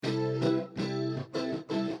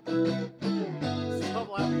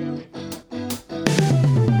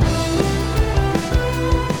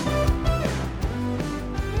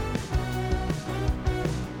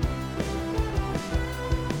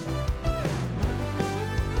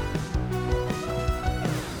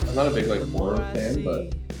I'm not a big like horror fan,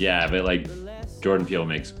 but Yeah, but like Jordan Peele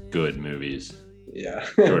makes good movies. yeah,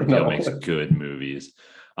 Jordan Peele no. makes good movies.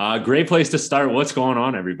 Great place to start. What's going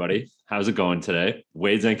on, everybody? How's it going today?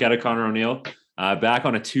 Wade Zanketta, Connor O'Neill, back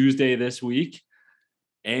on a Tuesday this week,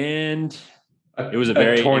 and it was a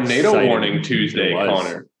very tornado exciting warning Tuesday, It was.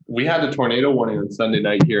 Connor. We had a tornado warning on Sunday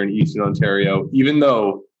night here in Eastern Ontario, even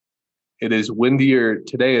though it is windier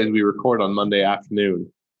today as we record on Monday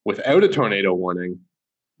afternoon without a tornado warning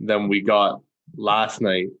than we got last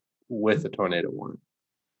night with a tornado warning.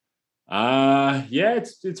 Yeah,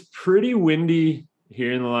 it's pretty windy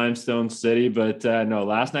here in the Limestone City, but no,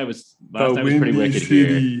 last night was pretty wicked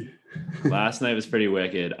here. Last night was pretty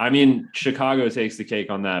wicked. I mean, Chicago takes the cake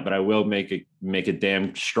on that, but I will make a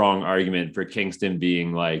damn strong argument for Kingston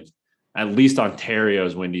being like at least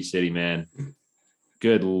Ontario's windy city, man.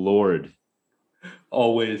 Good Lord.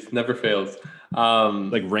 Always, never fails.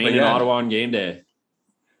 Like rain in Ottawa on game day.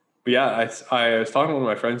 But yeah, I was talking to one of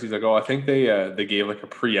my friends. He's like, "Oh, I think they gave like a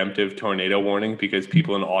preemptive tornado warning because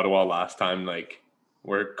people in Ottawa last time like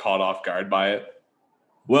were caught off guard by it."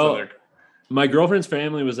 Well, so my girlfriend's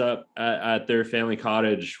family was up at their family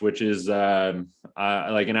cottage, which is like an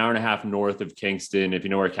hour and a half north of Kingston. If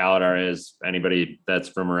you know where Caladar is, anybody that's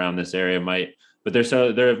from around this area might. But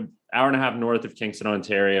they're an hour and a half north of Kingston,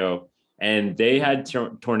 Ontario, and they had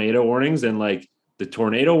tornado warnings, and like the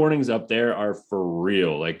tornado warnings up there are for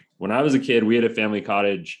real. Like when I was a kid, we had a family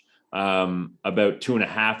cottage about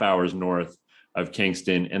 2.5 hours north of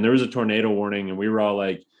Kingston, and there was a tornado warning, and we were all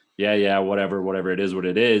like, yeah, whatever, it is what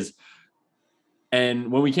it is.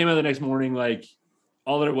 And when we came out the next morning, like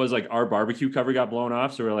all that it was, like our barbecue cover got blown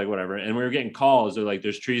off. So we're like, whatever. And we were getting calls. They're like,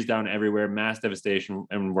 there's trees down everywhere, mass devastation.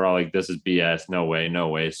 And we're all like, this is BS. No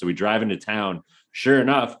way. So we drive into town. Sure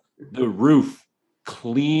enough, the roof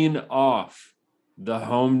clean off the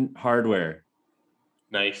home hardware.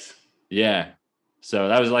 nice. Yeah. So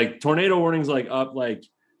that was like tornado warnings, like up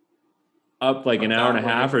an hour and a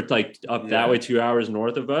half, or like up that way 2 hours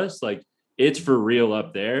north of us. Like it's for real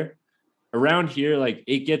up there. Around here, like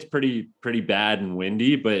it gets pretty bad and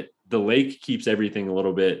windy, but the lake keeps everything a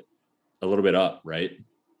little bit up, right?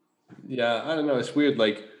 Yeah, I don't know. It's weird.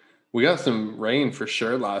 Like we got some rain for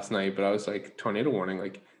sure last night, but I was like tornado warning.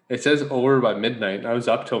 Like it says over by midnight. And I was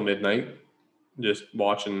up till midnight, just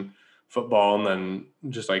watching football and then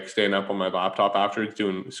just like staying up on my laptop afterwards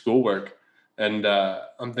doing schoolwork. And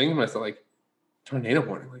I'm thinking to myself like tornado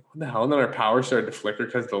warning. Like what the hell? And then our power started to flicker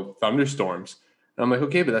because of the thunderstorms. And I'm like,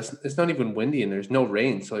 okay, but it's not even windy and there's no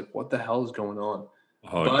rain. So like, what the hell is going on?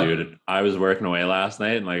 Oh, dude, I was working away last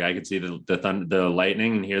night and like I could see the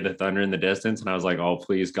lightning and hear the thunder in the distance, and I was like, oh,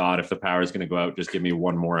 please God, if the power is going to go out, just give me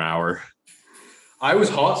one more hour. I was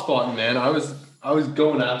hotspotting, man. I was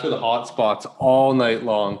going after the hotspots all night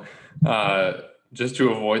long, just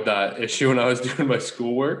to avoid that issue when I was doing my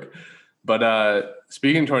schoolwork. But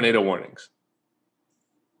speaking of tornado warnings,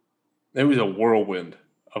 it was a whirlwind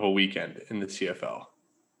of a weekend in the CFL.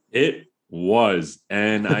 It was.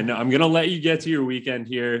 And I know I'm going to let you get to your weekend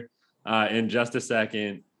here in just a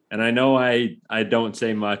second. And I know I don't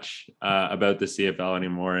say much about the CFL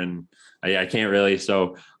anymore, and I can't really.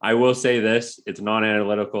 So I will say this, it's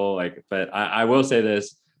non-analytical, but I will say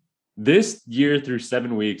this year through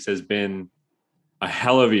 7 weeks has been a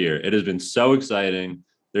hell of a year. It has been so exciting.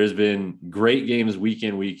 There's been great games week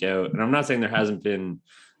in, week out. And I'm not saying there hasn't been,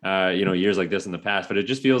 years like this in the past, but it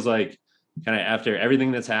just feels like kind of after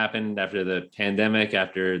everything that's happened, after the pandemic,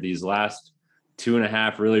 after these last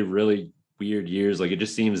 2.5 really, really weird years, like it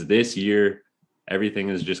just seems this year, everything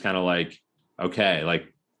is just kind of like, okay,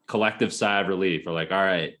 like collective sigh of relief. We're like, all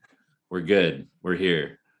right, we're good. We're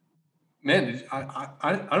here. Man,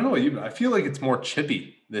 I don't know what you, I feel like it's more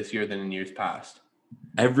chippy this year than in years past.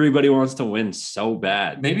 Everybody wants to win so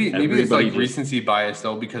bad. Maybe it's like recency bias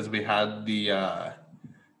though, because we had the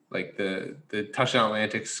Touchdown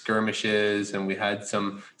Atlantic skirmishes, and we had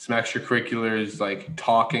some extracurriculars like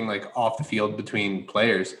talking like off the field between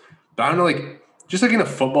players. But I don't know, like just like in a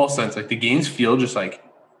football sense, like the games feel just like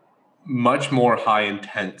much more high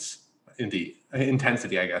intense in the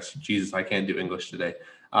intensity, I guess. Jesus, I can't do English today.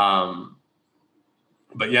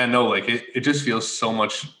 But yeah, no, like it just feels so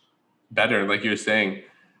much better. Like you were saying,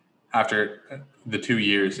 after the 2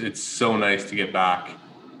 years, it's so nice to get back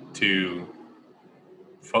to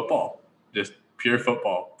football, just pure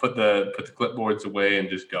football. Put the clipboards away and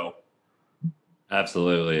just go.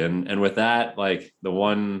 Absolutely. And with that, like my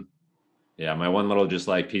one little just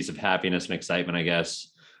like piece of happiness and excitement, I guess,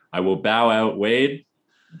 I will bow out. Wade,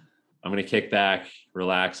 I'm going to kick back,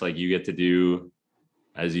 relax, like you get to do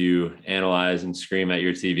as you analyze and scream at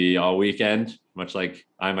your TV all weekend, much like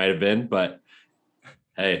I might have been. But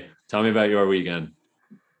Hey, tell me about your weekend.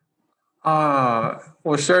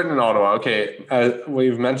 We're starting in Ottawa. Okay,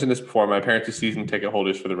 we've mentioned this before. My parents are season ticket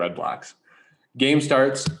holders for the Red Blacks. Game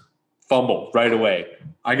starts, fumble right away.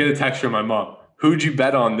 I get a text from my mom. Who'd you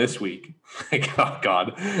bet on this week? Like, oh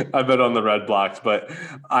God, I bet on the Red Blacks. But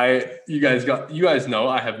you guys know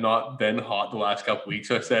I have not been hot the last couple weeks.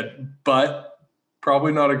 So I said, but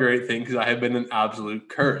probably not a great thing because I have been an absolute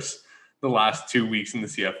curse the last 2 weeks in the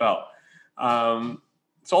CFL.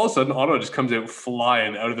 So all of a sudden, Ottawa just comes out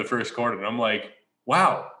flying out of the first quarter. And I'm like,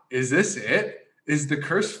 wow, is this it? Is the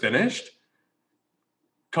curse finished?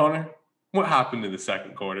 Connor, what happened in the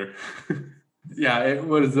second quarter? Yeah, it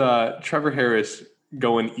was Trevor Harris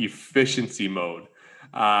going efficiency mode.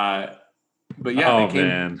 But yeah, they Oh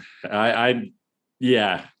came. man.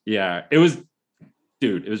 Yeah. It was,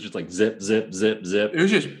 dude, it was just like zip, zip, zip, zip. It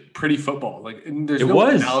was just pretty football. Like, there's It no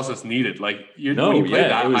was. analysis needed. Like, when No, you play yeah, it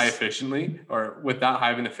that high was. efficiently or with that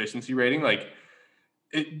high of an efficiency rating, like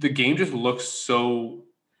the game just looks so.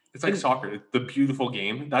 It's like And soccer. It's the beautiful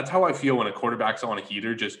game. That's how I feel when a quarterback's on a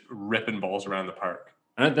heater, just ripping balls around the park.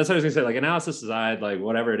 that's what I was gonna say. Like analysis aside, like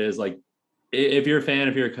whatever it is, like if you're a fan,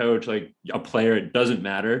 if you're a coach, like a player, it doesn't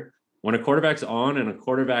matter. When a quarterback's on and a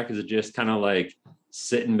quarterback is just kind of like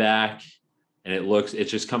sitting back and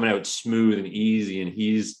it's just coming out smooth and easy and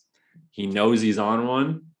he knows he's on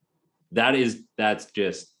one. That's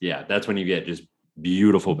when you get just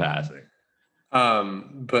beautiful passing.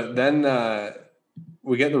 But then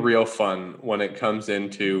we get the real fun when it comes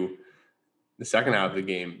into the second half of the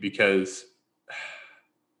game because,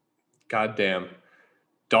 goddamn,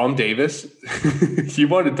 Dom Davis. You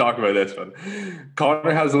wanted to talk about this one.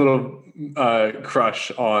 Connor has a little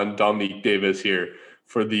crush on Dominique Davis here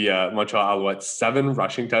for the Montreal Alouettes. 7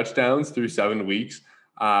 rushing touchdowns through 7 weeks.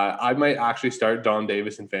 I might actually start Dom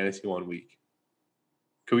Davis in fantasy 1 week.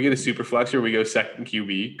 Can we get a super flex or we go second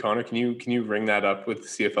QB? Connor, can you ring that up with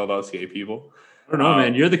CFL.ca people? I don't know,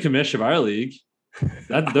 man. You're the commissioner of our league.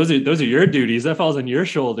 Those are your duties. That falls on your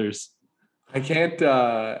shoulders. I can't.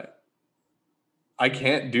 I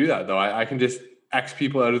can't do that though. I can just X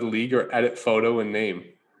people out of the league or edit photo and name.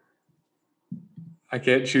 I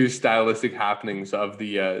can't choose stylistic happenings of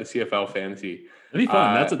the CFL fantasy. That'd be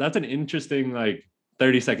fun. That's an interesting like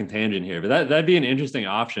 30-second tangent here, but that'd be an interesting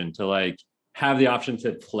option to like have the option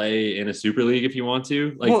to play in a super league if you want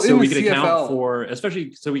to, like, Well, so in the we can account CFL, for,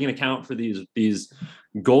 especially so we can account for these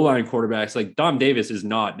goal line quarterbacks. Like Dom Davis is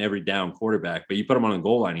not an every down quarterback, but you put him on a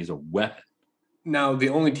goal line, he's a weapon. now the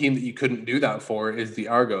only team that you couldn't do that for is the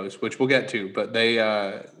Argos, which we'll get to, but they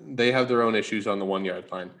have their own issues on the 1 yard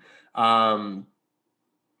line.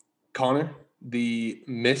 Connor, the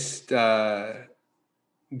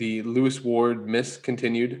Lewis Ward miss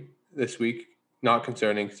continued this week. Not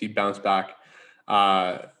concerning because he bounced back.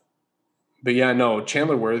 But yeah, no,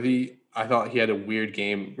 Chandler Worthy, I thought he had a weird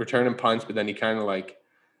game, returning punts, but then he kind of like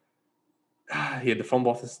he had the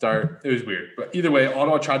fumble off the start. It was weird. But either way,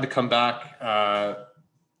 Ottawa tried to come back,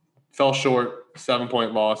 fell short,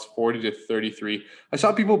 7-point loss, 40-33. I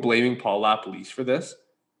saw people blaming Paul LaPolice for this.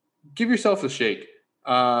 Give yourself a shake.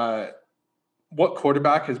 What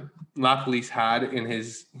quarterback has LaPolice had in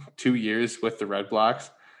his 2 years with the Red Blacks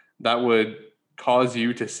that would cause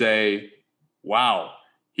you to say, wow,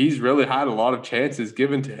 he's really had a lot of chances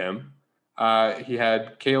given to him. He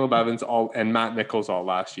had Caleb Evans and Matt Nichols all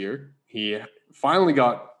last year. He finally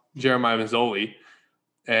got Jeremiah Mazzoli,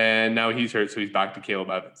 and now he's hurt, so he's back to Caleb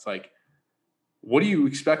Evans. Like, what do you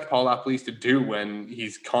expect Paul LaPolice to do when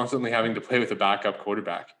he's constantly having to play with a backup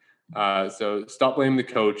quarterback? So stop blaming the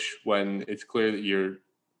coach when it's clear that your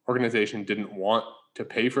organization didn't want to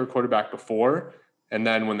pay for a quarterback before. And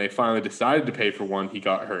then when they finally decided to pay for one, he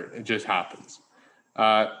got hurt. It just happens.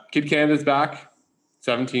 Kid Canada's back,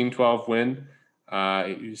 17-12 win.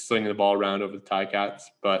 He's slinging the ball around over the Ticats.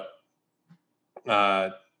 But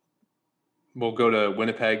we'll go to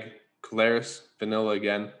Winnipeg, Collaros, Vanilla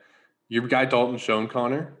again. Your guy Dalton Schoen,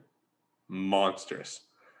 Connor, monstrous.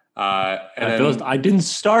 I didn't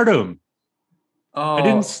start him. Oh, I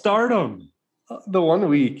didn't start him. The 1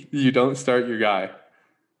 week you don't start your guy.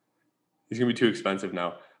 He's going to be too expensive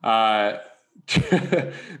now.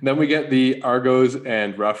 Then we get the Argos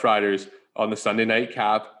and Rough Riders on the Sunday night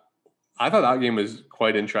cap. I thought that game was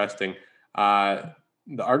quite interesting. The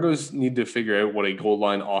Argos need to figure out what a goal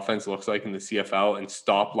line offense looks like in the CFL and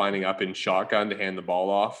stop lining up in shotgun to hand the ball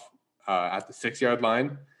off at the 6-yard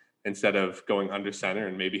line instead of going under center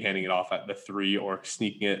and maybe handing it off at the 3 or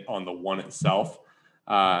sneaking it on the 1 itself.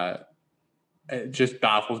 It just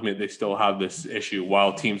baffles me that they still have this issue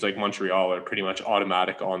while teams like Montreal are pretty much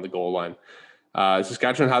automatic on the goal line.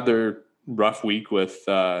 Saskatchewan had their rough week with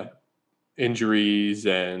injuries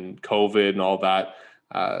and COVID and all that.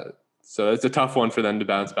 So it's a tough one for them to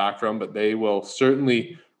bounce back from, but they will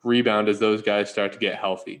certainly rebound as those guys start to get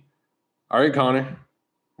healthy. All right, Connor,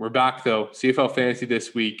 we're back though. CFL Fantasy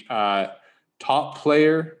this week. Top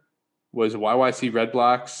player was YYC Red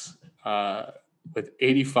Blacks with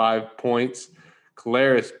 85 points.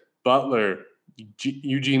 Caleris, Butler,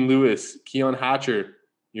 Eugene Lewis, Keon Hatcher,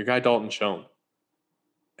 your guy Dalton Schoen,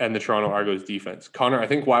 and the Toronto Argos defense. Connor, I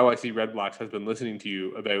think YYC Red Blacks has been listening to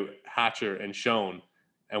you about Hatcher and Schoen,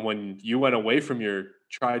 and when you went away from your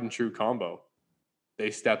tried and true combo,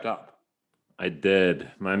 they stepped up. I did.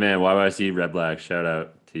 My man, YYC Red Blacks, shout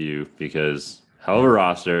out to you because hell of a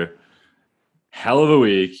roster, hell of a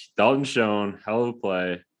week. Dalton Schoen, hell of a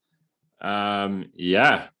play.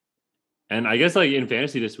 Yeah. And I guess like in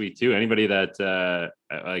fantasy this week too, anybody that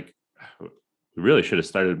like we really should have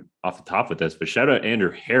started off the top with this, but shout out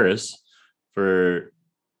Andrew Harris for,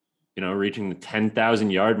 reaching the 10,000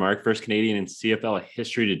 yard mark, first Canadian in CFL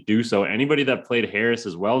history to do so. Anybody that played Harris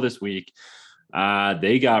as well this week,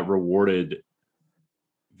 they got rewarded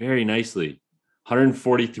very nicely.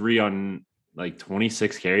 143 on like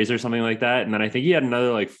 26 carries or something like that. And then I think he had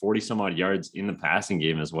another like 40 some odd yards in the passing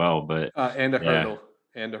game as well. But and a hurdle.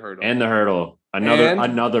 Another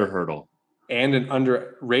hurdle. And an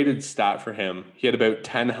underrated stat for him. He had about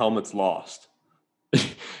 10 helmets lost.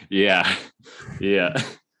 Yeah.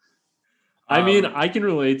 I mean, I can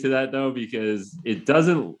relate to that though, because it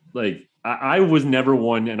doesn't like, I was never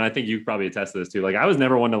one, and I think you probably attest to this too. Like I was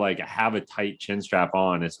never one to like have a tight chin strap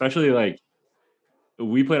on, especially like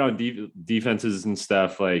we played on defenses and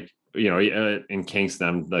stuff like, in Kingston,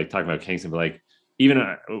 I'm like talking about Kingston, but like even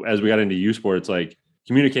as we got into U Sports, like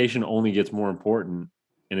communication only gets more important.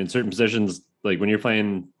 And in certain positions, like when you're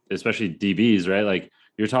playing, especially DBs, right? Like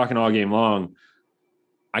you're talking all game long.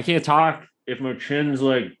 I can't talk if my chin's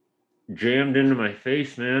like jammed into my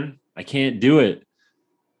face, man. I can't do it.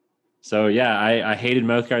 So yeah, I hated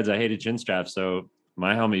mouth guards. I hated chin straps. So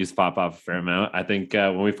my helmet used to pop off a fair amount. I think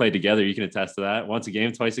when we played together, you can attest to that. Once a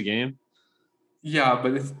game, twice a game. Yeah,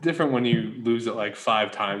 but it's different when you lose it like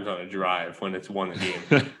 5 times on a drive when it's one a game.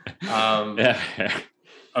 Yeah.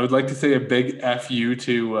 I would like to say a big FU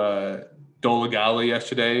to Dolegala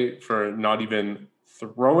yesterday for not even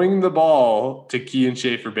throwing the ball to Kean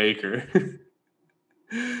Schaefer-Baker.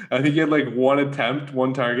 I think he had like one attempt,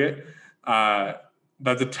 one target.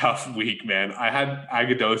 That's a tough week, man. I had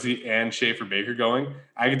Agadosi and Schaefer-Baker going.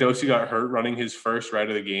 Agadosi got hurt running his first right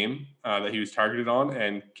of the game that he was targeted on,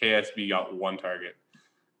 and KSB got one target.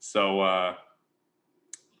 So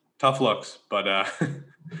tough looks, but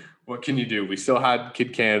what can you do? We still had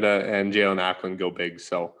Kid Canada and Jalen Ackland go big.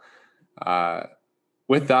 So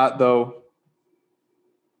with that, though,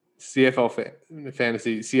 CFL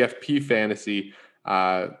fantasy, CFP fantasy,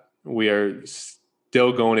 we are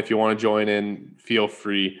still going. If you want to join in, feel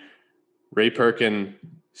free. Ray Perkin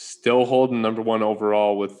still holding number 1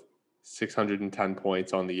 overall with 610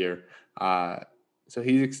 points on the year. So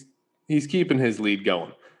he's keeping his lead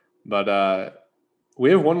going. But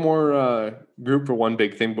we have one more group for one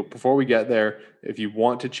big thing. But before we get there, if you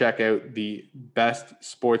want to check out the best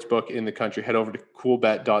sports book in the country, head over to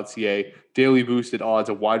coolbet.ca. Daily boosted odds,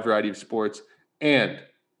 a wide variety of sports, and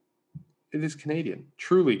it is Canadian,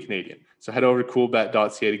 truly Canadian. So head over to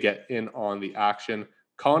coolbet.ca to get in on the action.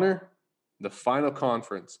 Connor, the final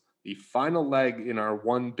conference, the final leg in our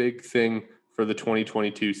one big thing for the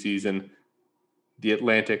 2022 season, the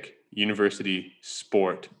Atlantic University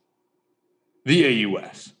Sport, the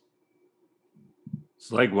AUS.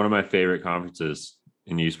 It's like one of my favorite conferences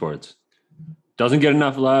in U Sports. Doesn't get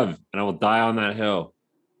enough love, and I will die on that hill.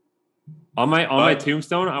 On my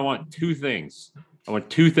tombstone, I want 2 things. I want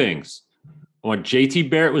JT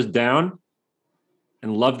Barrett was down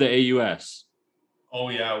and love the AUS. Oh,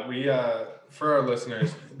 yeah. We, for our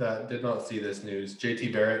listeners that did not see this news,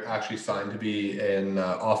 JT Barrett actually signed to be an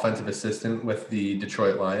offensive assistant with the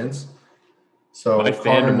Detroit Lions. So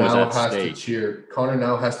Connor now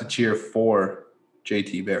has to cheer for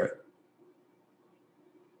JT Barrett.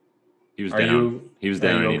 He was down. He was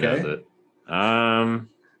down and he knows it.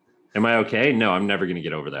 Am I okay? No, I'm never going to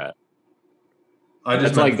get over that.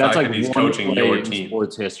 That's like he's coaching your team.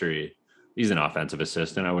 Sports history. He's an offensive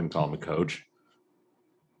assistant. I wouldn't call him a coach.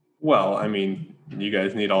 Well, I mean, you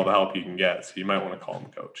guys need all the help you can get, so you might want to call him a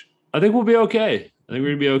coach. I think we'll be okay. I think we're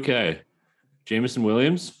going to be okay. Jamison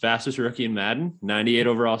Williams, fastest rookie in Madden, 98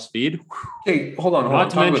 overall speed. Hey, hold on.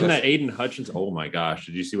 Not to mention that Aiden Hutchinson. Oh my gosh.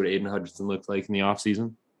 Did you see what Aiden Hutchinson looked like in the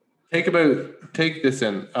offseason? Take this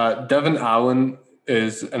in. Devin Allen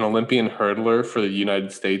is an Olympian hurdler for the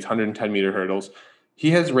United States, 110-meter hurdles.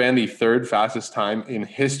 He has ran the 3rd fastest time in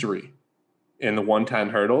history in the 110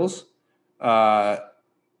 hurdles.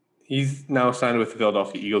 He's now signed with the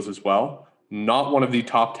Philadelphia Eagles as well. Not one of the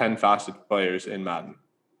top 10 fastest players in Madden.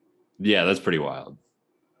 Yeah, that's pretty wild.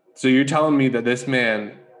 So you're telling me that this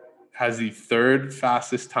man has the third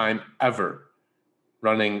fastest time ever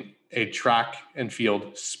running a track and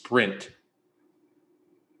field sprint.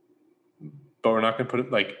 But we're not going to put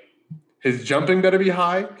it like his jumping better be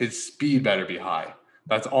high. His speed better be high.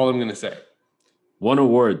 That's all I'm going to say. Won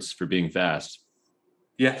awards for being fast.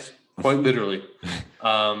 Yes, quite literally.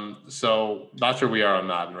 So that's where we are on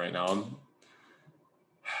Madden right now.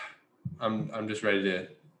 I'm just ready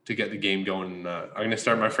to get the game going. I'm going to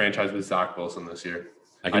start my franchise with Zach Wilson this year.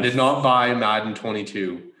 I did not buy Madden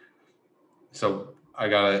 22, so I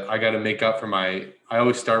gotta make up for my. I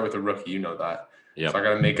always start with a rookie, you know that. Yep. So I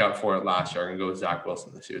gotta make up for it last year. I'm gonna go with Zach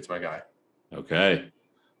Wilson this year. It's my guy. Okay.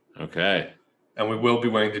 And we will be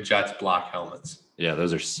wearing the Jets black helmets. Yeah,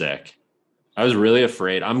 those are sick. I was really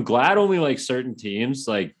afraid. I'm glad only like certain teams,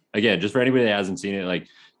 like again, just for anybody that hasn't seen it, like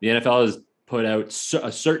the NFL has put out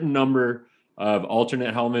a certain number of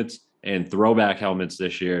alternate helmets and throwback helmets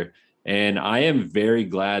this year. And I am very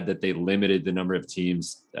glad that they limited the number of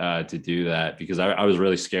teams to do that, because I was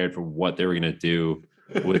really scared for what they were going to do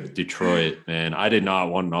with Detroit, man. I did not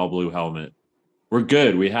want an all blue helmet. We're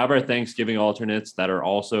good. We have our Thanksgiving alternates that are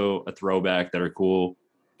also a throwback that are cool.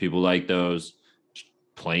 People like those.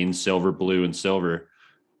 Plain silver, blue, and silver.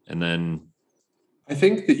 And then I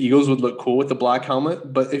think the Eagles would look cool with the black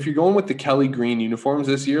helmet, but if you're going with the Kelly green uniforms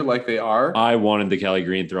this year, like they are, I wanted the Kelly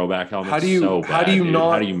green throwback helmet. How do you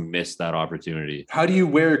miss that opportunity? How do you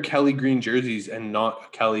wear Kelly green jerseys and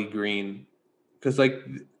not Kelly green? Because like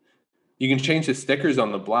you can change the stickers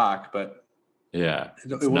on the black, but yeah,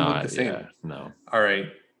 it wouldn't look the same. Yeah, no. All right,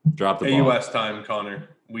 drop the ball. AUS time, Connor.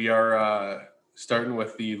 We are starting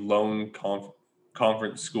with the lone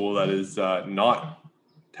conference school that is not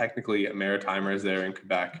technically a Maritimers there in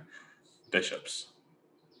Quebec. Bishops.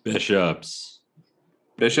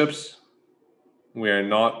 We are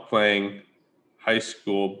not playing high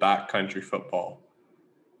school backcountry football.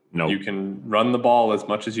 No. You can run the ball as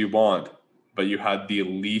much as you want, but you had the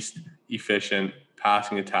least efficient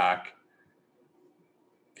passing attack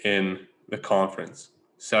in the conference.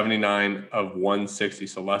 79 of 160,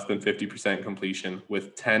 so less than 50% completion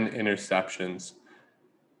with 10 interceptions.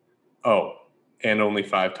 Oh, and only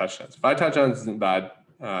 5 touchdowns. 5 touchdowns isn't bad,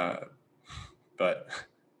 but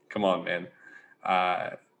come on, man.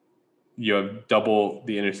 You have double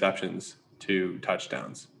the interceptions to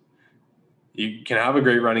touchdowns. You can have a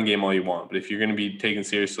great running game all you want, but if you're going to be taken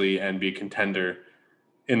seriously and be a contender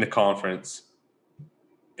in the conference,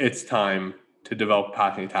 it's time to develop a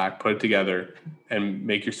passing attack, put it together, and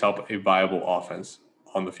make yourself a viable offense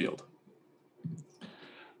on the field.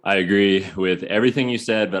 I agree with everything you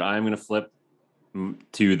said, but I'm going to flip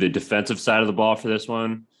to the defensive side of the ball for this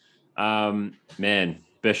one. Man,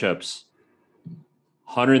 Bishops,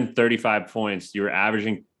 135 points. You were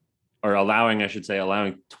allowing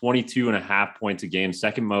 22.5 points a game,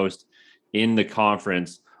 second most in the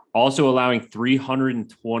conference. Also allowing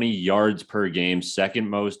 320 yards per game, second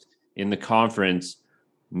most in the conference.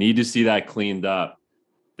 Need to see that cleaned up.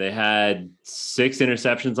 They had 6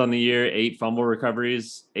 interceptions on the year, 8 fumble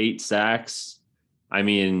recoveries, 8 sacks. I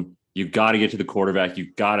mean, you've got to get to the quarterback.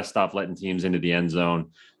 You've got to stop letting teams into the end zone.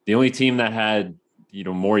 The only team that had,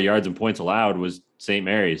 more yards and points allowed was St.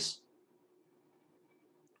 Mary's.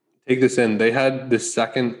 Take this in. They had the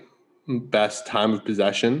second best time of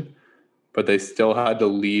possession, but they still had to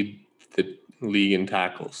lead the league in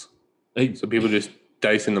tackles. So people just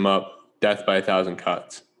dicing them up, death by 1,000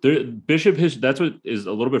 cuts. That's what is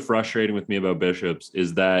a little bit frustrating with me about Bishops,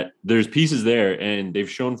 is that there's pieces there and they've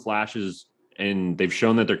shown flashes and they've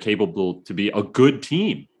shown that they're capable to be a good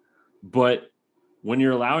team. But when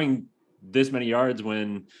you're allowing this many yards,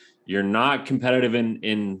 when you're not competitive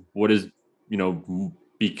in what is,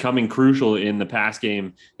 becoming crucial in the pass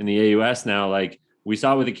game in the AUS now, like we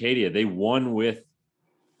saw with Acadia, they won with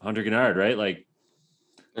Hunter Gennard, right?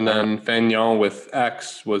 And then Fagnon with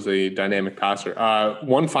X was a dynamic passer.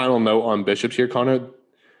 One final note on Bishops here, Connor.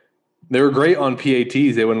 They were great on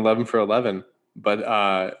PATs. They went 11 for 11.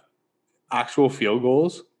 But actual field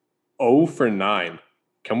goals, 0 for 9.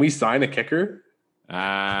 Can we sign a kicker?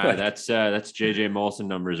 That's JJ Molson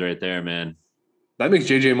numbers right there, man. That makes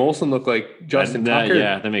JJ Molson look like Justin Tucker.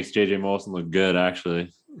 Yeah, that makes JJ Molson look good,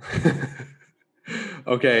 actually.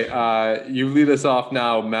 Okay, you lead us off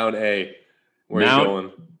now, Mount A. Where are you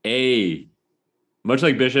going? A. Much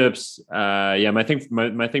like Bishops, my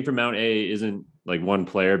thing for Mount A isn't like one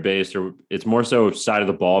player based, or it's more so side of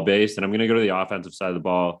the ball based. And I'm going to go to the offensive side of the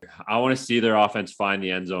ball. I want to see their offense find the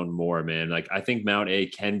end zone more, man. Like I think Mount A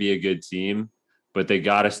can be a good team, but they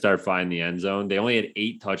got to start finding the end zone. They only had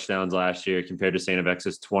 8 touchdowns last year compared to St.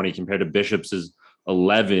 FX's 20, compared to Bishop's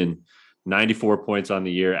 11, 94 points on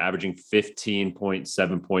the year, averaging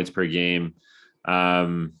 15.7 points per game. I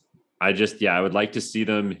would like to see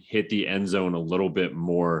them hit the end zone a little bit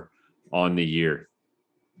more on the year.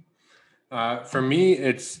 For me,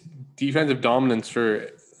 it's defensive dominance for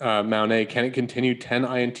Mount A. Can it continue? 10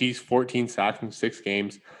 INTs, 14 sacks in 6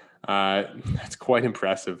 games. That's quite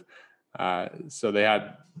impressive. So they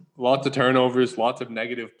had lots of turnovers, lots of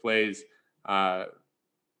negative plays.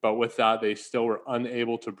 But with that, they still were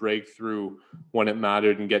unable to break through when it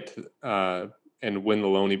mattered and get to and win the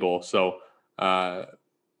Loney Bowl. So I'd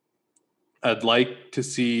like to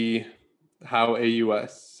see how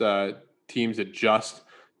AUS teams adjust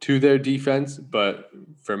to their defense, but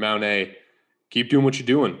for Mount A, keep doing what you're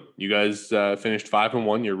doing. You guys finished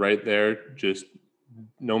 5-1. You're right there. Just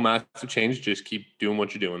no massive change. Just keep doing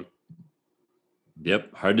what you're doing.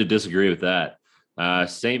 Yep, hard to disagree with that.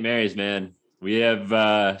 St. Mary's, man, we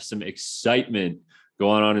have some excitement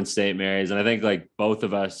going on in St. Mary's, and I think like both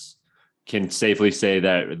of us can safely say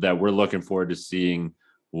that we're looking forward to seeing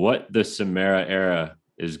what the Samara era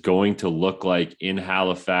is going to look like in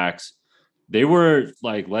Halifax. They were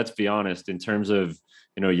like, let's be honest, in terms of,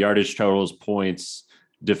 yardage totals, points,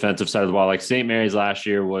 defensive side of the ball, like St. Mary's last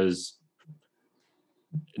year was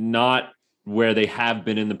not where they have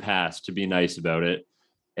been in the past, to be nice about it.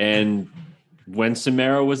 And when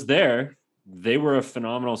Samara was there, they were a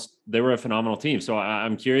phenomenal team. So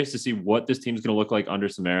I'm curious to see what this team's going to look like under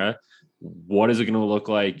Samara. What is it going to look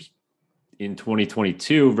like in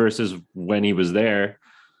 2022 versus when he was there?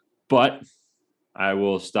 But I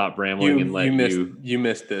will stop rambling and let you. You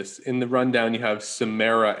missed this. In the rundown, you have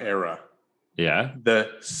Samara era. Yeah. The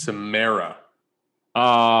Samara.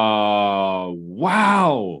 Oh,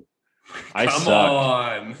 wow. I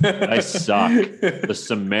suck. The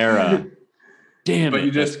Samara. Damn, but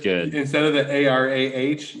it, that's good. Instead of the ARAH,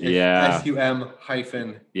 it's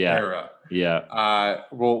SUM-era. Yeah.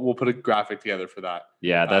 We'll put a graphic together for that.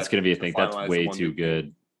 Yeah, that's going to be a thing. That's way too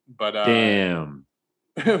good. But damn.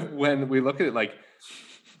 When we look at it, like,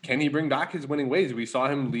 can he bring back his winning ways? We saw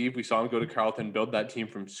him leave. We saw him go to Carleton, build that team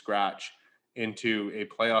from scratch into a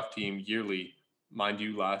playoff team yearly. Mind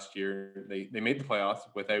you, last year they made the playoffs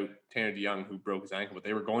without Tanner DeYoung, who broke his ankle, but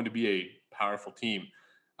they were going to be a powerful team.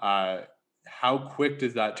 How quick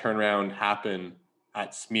does that turnaround happen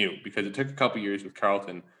at SMU? Because it took a couple years with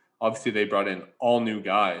Carleton. Obviously, they brought in all new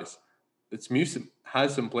guys. But SMU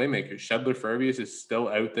has some playmakers. Shedler Fervius is still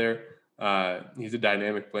out there. He's a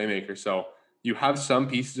dynamic playmaker. So you have some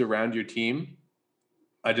pieces around your team.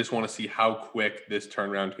 I just want to see how quick this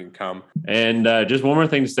turnaround can come. And just one more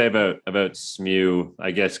thing to say about SMU, I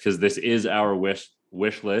guess, because this is our wish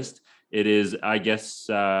list. It is, I guess,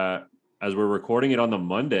 as we're recording it on the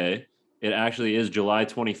Monday, it actually is July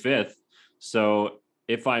 25th. So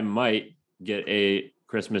if I might get a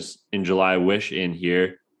Christmas in July wish in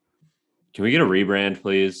here, can we get a rebrand,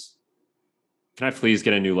 please? Can I please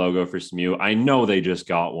get a new logo for SMU? I know they just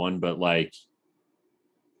got one, but like,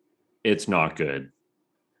 it's not good.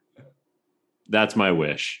 That's my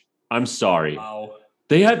wish. I'm sorry. Wow.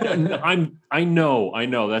 They have, I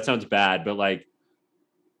know that sounds bad, but like,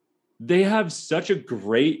 they have such a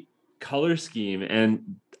great color scheme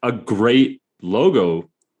and a great logo.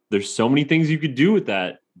 There's so many things you could do with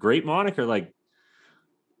that great moniker. Like,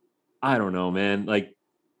 I don't know, man. Like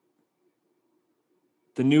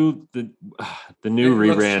the new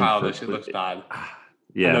rebrand. Childish. It looks bad.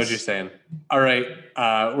 Yes. I know what you're saying. All right.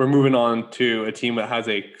 We're moving on to a team that has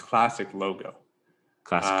a classic logo.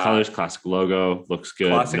 Classic colors, classic logo, looks good.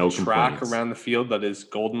 Classic no track complaints. around the field that is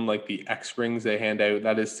golden, like the X rings they hand out.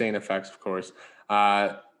 That is St. FX, of course.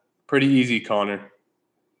 Pretty easy, Connor.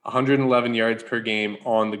 111 yards per game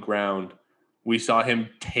on the ground. We saw him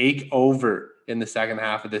take over in the second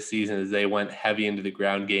half of this season as they went heavy into the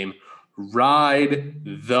ground game. Ride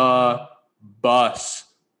the bus.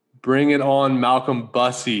 Bring it on, Malcolm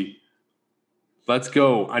Bussey. Let's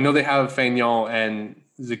go. I know they have Fagnon and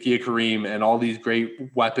Zakia Kareem and all these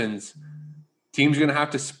great weapons. Teams are going to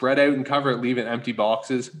have to spread out and cover it, leave it empty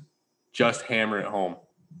boxes. Just hammer it home.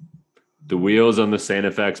 The wheels on the St.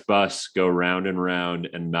 FX bus go round and round,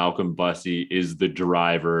 and Malcolm Bussey is the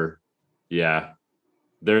driver. Yeah.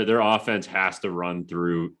 Their offense has to run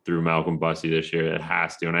through Malcolm Bussey this year. It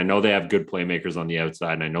has to. And I know they have good playmakers on the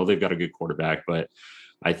outside, and I know they've got a good quarterback, but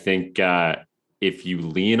I think if you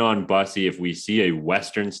lean on Bussey, if we see a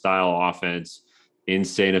Western-style offense in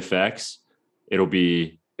St. FX, it'll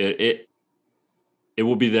be it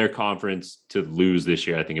will be their conference to lose this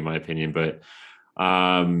year, I think, in my opinion. But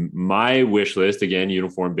my wish list, again,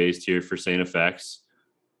 uniform based here for St. FX,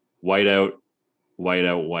 whiteout.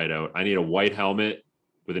 I need a white helmet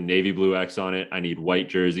with a navy blue X on it. I need white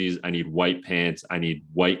jerseys. I need white pants. I need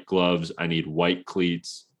white gloves. I need white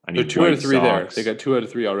cleats. I need 2 out white of 3 socks. there. They got 2 out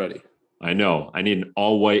of 3 already. I know. I need an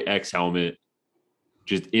all white X helmet.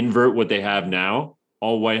 Just invert what they have now.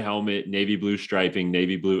 All white helmet, navy blue striping,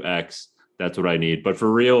 navy blue X. That's what I need. But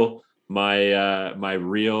for real, my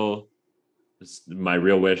real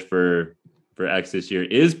wish for X this year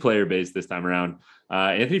is player based this time around.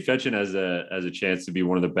 Anthony Fetchin has a chance to be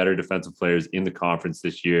one of the better defensive players in the conference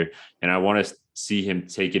this year, and I want to see him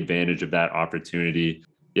take advantage of that opportunity.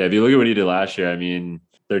 Yeah, if you look at what he did last year, I mean,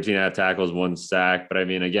 13 and a half tackles, 1 sack. But I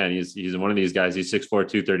mean, again, he's one of these guys. He's 6'4",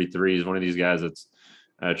 233. He's one of these guys that's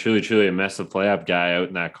truly a mess of play-up guy out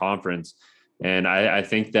in that conference. And I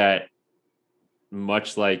think that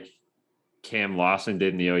much like Cam Lawson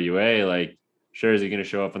did in the OUA, like, sure, is he going to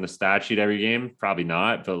show up on the stat sheet every game? Probably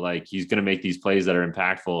not, but like he's going to make these plays that are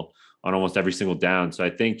impactful on almost every single down. So I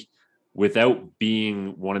think without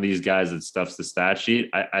being one of these guys that stuffs the stat sheet,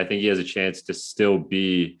 I think he has a chance to still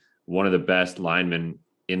be one of the best linemen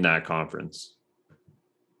in that conference.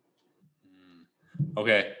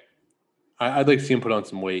 Okay. I'd like to see him put on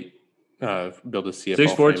some weight, build a CFL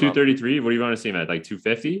 6'4", 233. What do you want to see him at? Like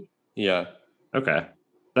 250? Yeah. Okay.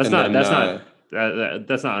 That's not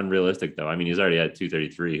unrealistic though. I mean, he's already at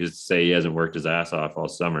 233. Who's to say he hasn't worked his ass off all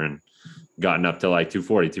summer and gotten up to like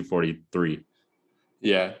 240, 243?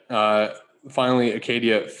 Yeah. Finally,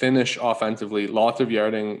 Acadia finish offensively. Lots of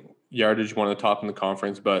yardage, one of the top in the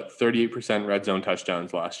conference, but 38% red zone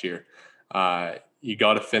touchdowns last year. You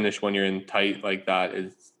got to finish when you're in tight like that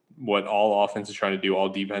is what all offense is trying to do. All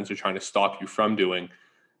defense are trying to stop you from doing.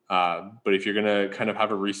 But if you're going to kind of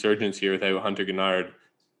have a resurgence here without Hunter Gennard,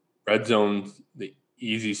 red zone's the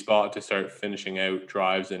easy spot to start finishing out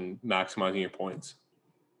drives and maximizing your points.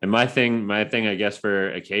 And my thing, I guess,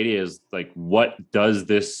 for Acadia is like, what does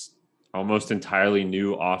this almost entirely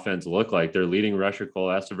new offense look like? Their leading rusher,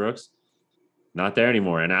 Cole Estabrooks, not there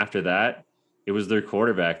anymore. And after that, it was their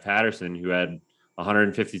quarterback, Patterson, who had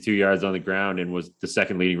 152 yards on the ground and was the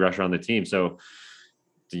second leading rusher on the team. So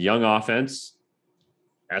the young offense,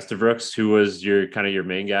 Estabrooks, who was your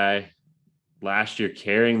main guy last year,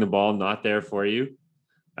 carrying the ball, not there for you.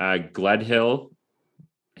 Gledhill,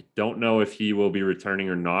 I don't know if he will be returning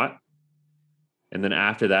or not. And then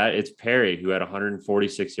after that, it's Perry, who had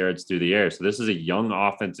 146 yards through the air. So this is a young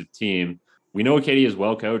offensive team. We know Acadia is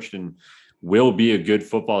well coached and will be a good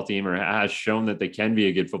football team, or has shown that they can be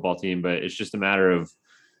a good football team, but it's just a matter of,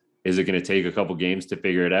 is it going to take a couple games to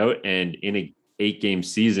figure it out? And in a 8-game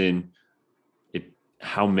season,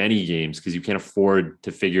 how many games? Because you can't afford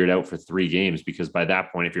to figure it out for 3 games, because by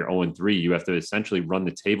that point, if you're 0-3, you have to essentially run the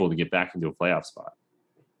table to get back into a playoff spot.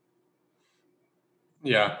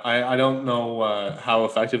 Yeah, I don't know how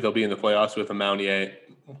effective they'll be in the playoffs with a Mount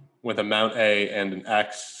A and an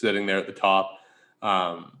X sitting there at the top.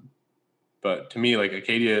 But to me, like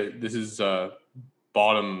Acadia, this is a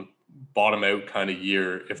bottom out kind of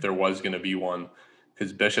year if there was going to be one,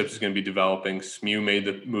 because Bishops is going to be developing. SMU made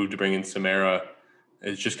the move to bring in Samara.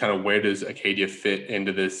 It's just kind of, where does Acadia fit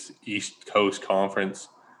into this East Coast conference,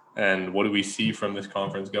 and what do we see from this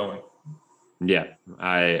conference going? Yeah,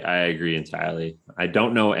 I agree entirely. I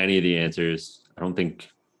don't know any of the answers. I don't think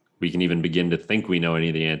we can even begin to think we know any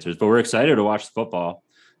of the answers, but we're excited to watch the football.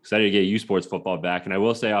 Excited to get U Sports football back. And I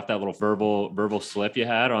will say, off that little verbal slip you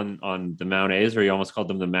had on the Mount A's, where you almost called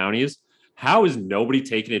them the Mounties, how is nobody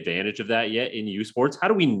taking advantage of that yet in U Sports? How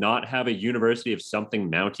do we not have a University of something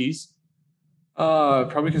Mounties?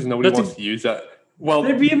 Probably because nobody wants to use that. Well,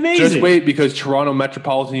 that'd be amazing. Just wait, because Toronto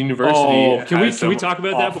Metropolitan University. Oh, can we talk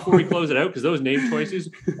about that before we close it out? Because those name choices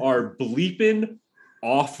are bleeping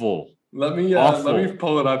awful. Let me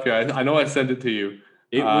pull it up here. I know I sent it to you.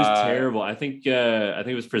 It was terrible. I think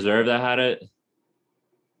it was Preserve that had it.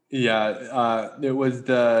 Yeah, it was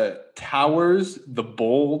the Towers, the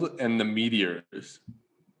Bold, and the Meteors.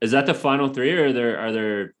 Is that the final 3, or are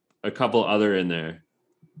there a couple other in there?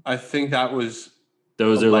 I think that was.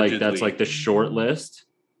 Those allegedly. That's like the short list.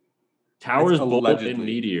 Towers, Bold, and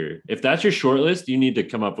Meteor. If that's your short list, you need to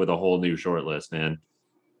come up with a whole new short list, man.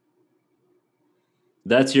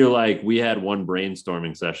 That's your, like, we had one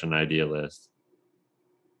brainstorming session idea list.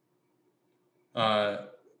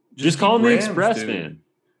 Just call them the Express, dude. Man.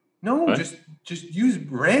 No, what? just use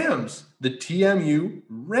Rams. The TMU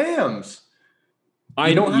Rams.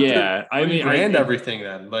 You don't have to brand everything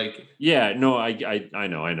then. Like, yeah, no, I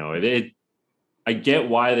know. I get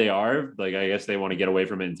why they are. Like, I guess they want to get away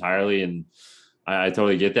from it entirely, and I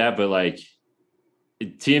totally get that. But like,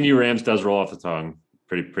 TMU Rams does roll off the tongue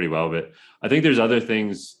pretty well. But I think there's other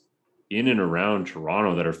things in and around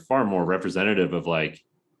Toronto that are far more representative of like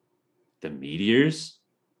the Meteors.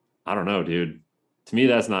 I don't know, dude. To me,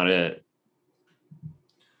 that's not it.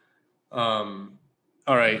 All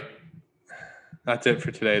right. That's it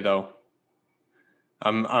for today, though.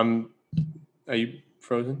 Are you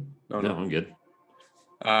frozen? No, I'm good.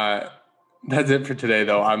 That's it for today,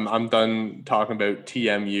 though. I'm done talking about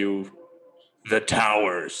TMU, the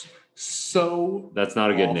Towers. So that's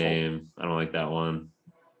not a good name. I don't like that one.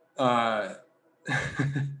 I'm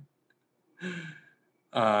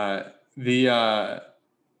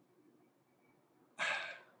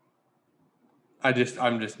just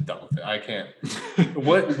done with it. I can't.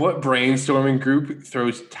 What brainstorming group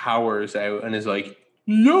throws Towers out and is like,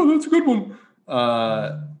 yeah, that's a good one.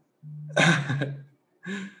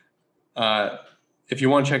 If you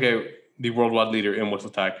want to check out the worldwide leader in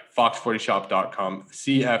whistle tech, fox40shop.com,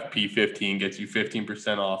 CFP15 gets you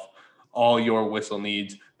 15% off all your whistle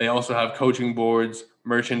needs. They also have coaching boards,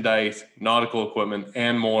 merchandise, nautical equipment,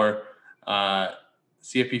 and more.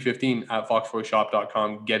 CFP15 at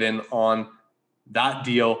fox40shop.com. Get in on that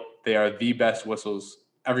deal. They are the best whistles.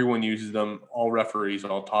 Everyone uses them, all referees,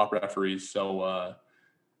 all top referees. So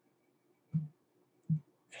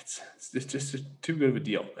it's just too good of a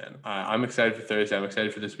deal, man. I'm excited for Thursday. I'm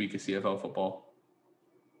excited for this week of CFL football.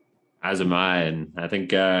 As am I. And I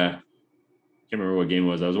think, I can't remember what game it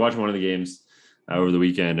was. I was watching one of the games over the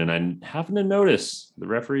weekend, and I happened to notice the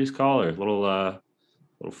referee's collar, little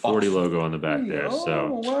 40 logo on the back there.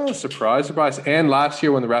 So wow, surprise. And last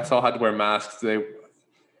year when the refs all had to wear masks,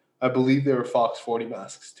 I believe they were Fox 40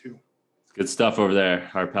 masks too. Good stuff over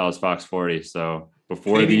there. Our pal is Fox 40. So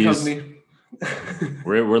before these,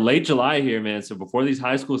 we're late July here, man. So before these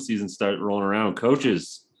high school seasons start rolling around,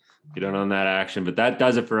 coaches, get on that action. But that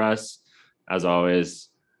does it for us, as always.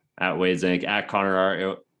 At Wade Zank, at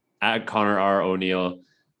Connor R. O'Neill.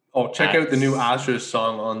 Oh, check out the new Astros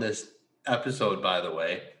song on this episode, by the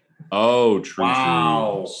way. Oh, true.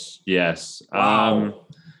 Wow. True. Yes. Wow.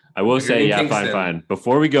 I will say, yeah, fine.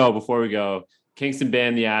 Before we go, Kingston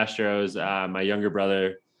banned the Astros. My younger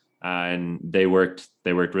brother, and they worked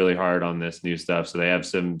really hard on this new stuff. So they have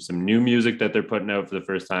some new music that they're putting out for the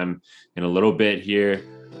first time in a little bit here.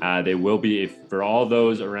 They will be, for all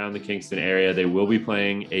those around the Kingston area, they will be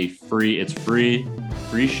playing a free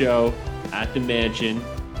show at the Mansion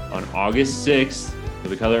on August 6th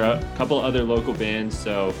with a couple other local bands.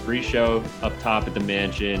 So free show up top at the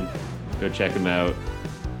Mansion. Go check them out.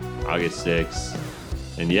 August 6th.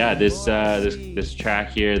 And yeah, this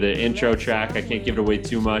track here, the intro track, I can't give it away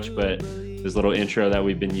too much, but this little intro that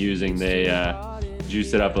we've been using, they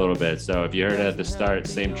juiced it up a little bit. So if you heard it at the start,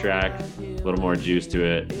 same track, a little more juice to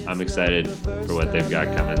it. I'm excited for what they've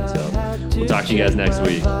got coming. So we'll talk to you guys next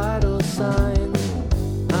week.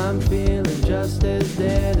 I'm feeling just as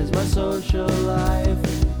dead as my social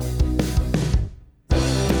life.